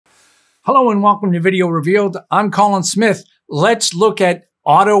Hello and welcome to Video Revealed. I'm Colin Smith. Let's look at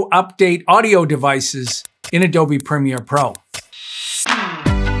auto update audio devices in Adobe Premiere Pro.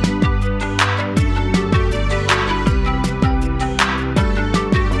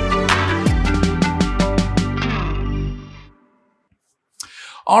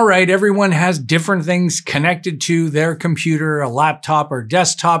 All right, everyone has different things connected to their computer, a laptop or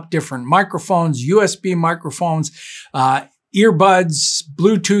desktop, different microphones, USB microphones, earbuds,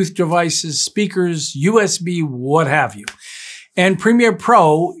 Bluetooth devices, speakers, USB, what have you. And Premiere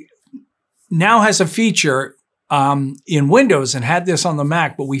Pro now has a feature in Windows, and had this on the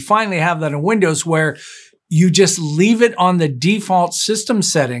Mac, but we finally have that in Windows, where you just leave it on the default system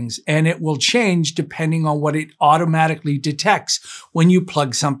settings and it will change depending on what it automatically detects when you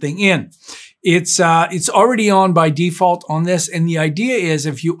plug something in. It's already on by default on this, and the idea is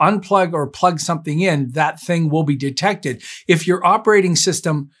if you unplug or plug something in, that thing will be detected. If your operating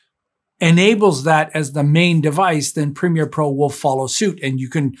system enables that as the main device, then Premiere Pro will follow suit, and you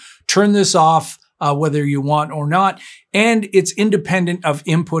can turn this off whether you want or not, and it's independent of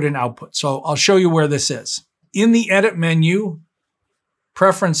input and output. So I'll show you where this is. In the Edit menu,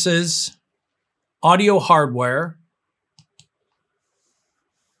 Preferences, Audio Hardware.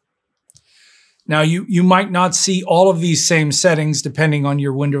 Now, you might not see all of these same settings depending on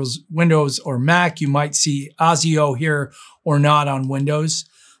your Windows or Mac. You might see ASIO here or not on Windows.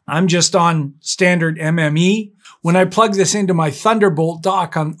 I'm just on standard MME. When I plug this into my Thunderbolt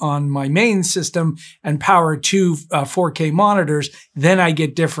dock on my main system and power two 4K monitors, then I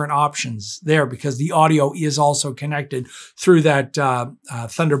get different options there because the audio is also connected through that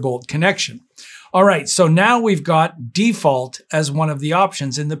Thunderbolt connection. All right, so now we've got default as one of the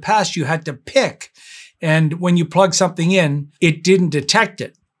options. In the past, you had to pick, and when you plug something in, it didn't detect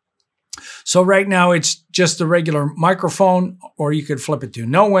it. So right now, it's just the regular microphone, or you could flip it to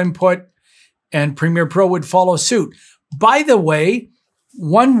no input, and Premiere Pro would follow suit. By the way,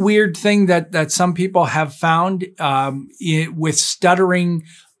 one weird thing that some people have found with stuttering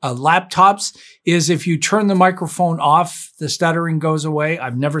laptops is if you turn the microphone off, the stuttering goes away.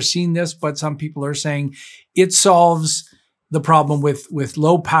 I've never seen this, but some people are saying it solves the problem with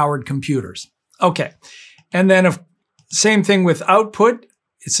low-powered computers. Okay, and then same thing with output.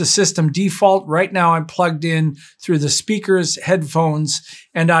 It's a system default. Right now I'm plugged in through the speakers, headphones,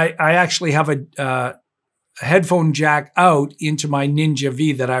 and I actually have a headphone jack out into my Ninja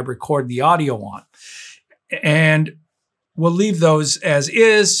V that I record the audio on. And we'll leave those as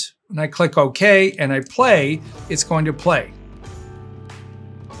is. When I click OK and I play, it's going to play.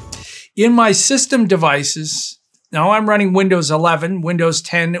 In my system devices, now I'm running Windows 11. Windows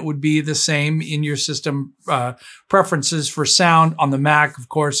 10, it would be the same in your system preferences for sound. On the Mac, of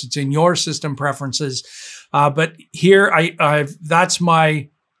course, it's in your system preferences. But here, that's my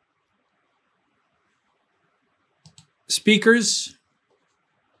speakers.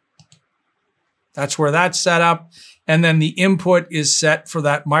 That's where that's set up. And then the input is set for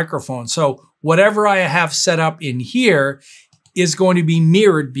that microphone. So whatever I have set up in here is going to be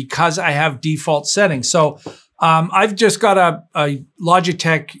mirrored because I have default settings. So I've just got a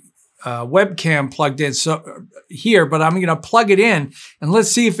Logitech webcam plugged in here, but I'm going to plug it in and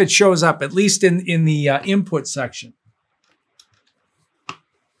let's see if it shows up, at least in the input section.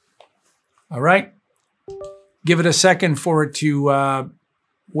 All right. Give it a second for it to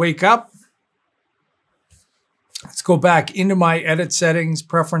wake up. Let's go back into my edit settings,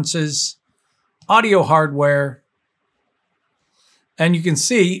 preferences, audio hardware. And you can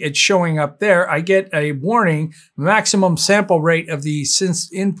see it's showing up there. I get a warning, maximum sample rate of the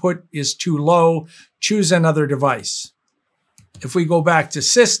since input is too low, choose another device. If we go back to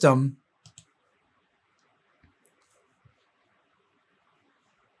system,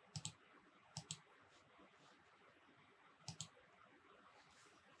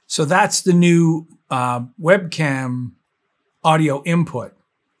 so that's the new webcam audio input.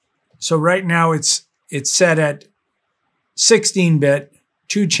 So right now it's set at 16-bit,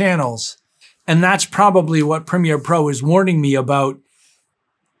 2 channels. And that's probably what Premiere Pro is warning me about,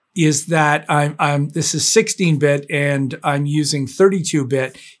 is that this is 16-bit and I'm using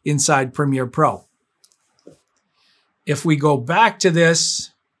 32-bit inside Premiere Pro. If we go back to this,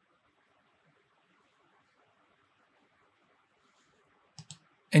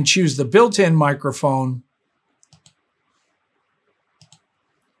 and choose the built-in microphone,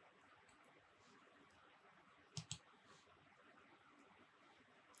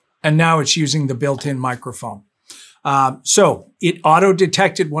 and now it's using the built-in microphone. So it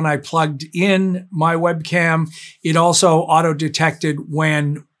auto-detected when I plugged in my webcam. It also auto-detected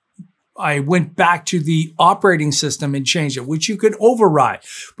when I went back to the operating system and changed it, which you could override.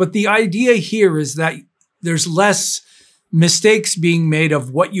 But the idea here is that there's less mistakes being made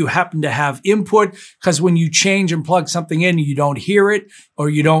of what you happen to have input, because when you change and plug something in, you don't hear it, or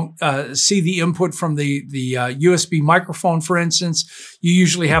you don't see the input from the USB microphone, for instance. You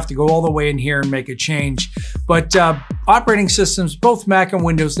usually have to go all the way in here and make a change. But operating systems, both Mac and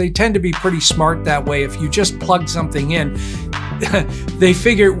Windows, they tend to be pretty smart that way. If you just plug something in, they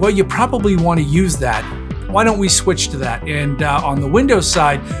figure, well, you probably want to use that. Why don't we switch to that? And on the Windows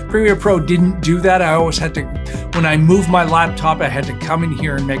side, Premiere Pro didn't do that. I always had to, when I moved my laptop, I had to come in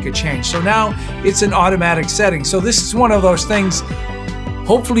here and make a change. So now it's an automatic setting. So this is one of those things,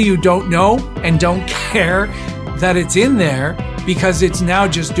 hopefully you don't know and don't care that it's in there, because it's now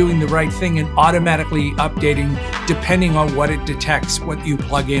just doing the right thing and automatically updating depending on what it detects, what you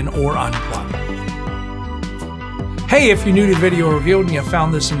plug in or unplug. Hey, if you're new to Video Revealed and you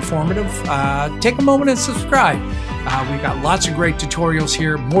found this informative, take a moment and subscribe. We've got lots of great tutorials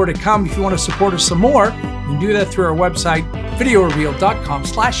here, more to come. If you want to support us some more, you can do that through our website,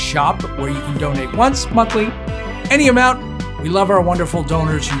 videorevealed.com/shop, where you can donate once, monthly, any amount. We love our wonderful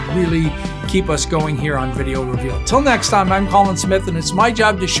donors. You really keep us going here on Video Revealed. Till next time, I'm Colin Smith, and it's my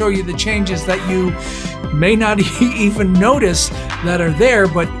job to show you the changes that you may not even notice that are there,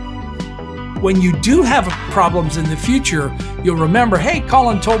 but when you do have problems in the future, you'll remember, hey,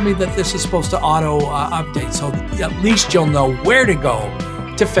 Colin told me that this is supposed to auto update, so at least you'll know where to go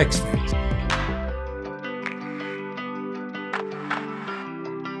to fix things.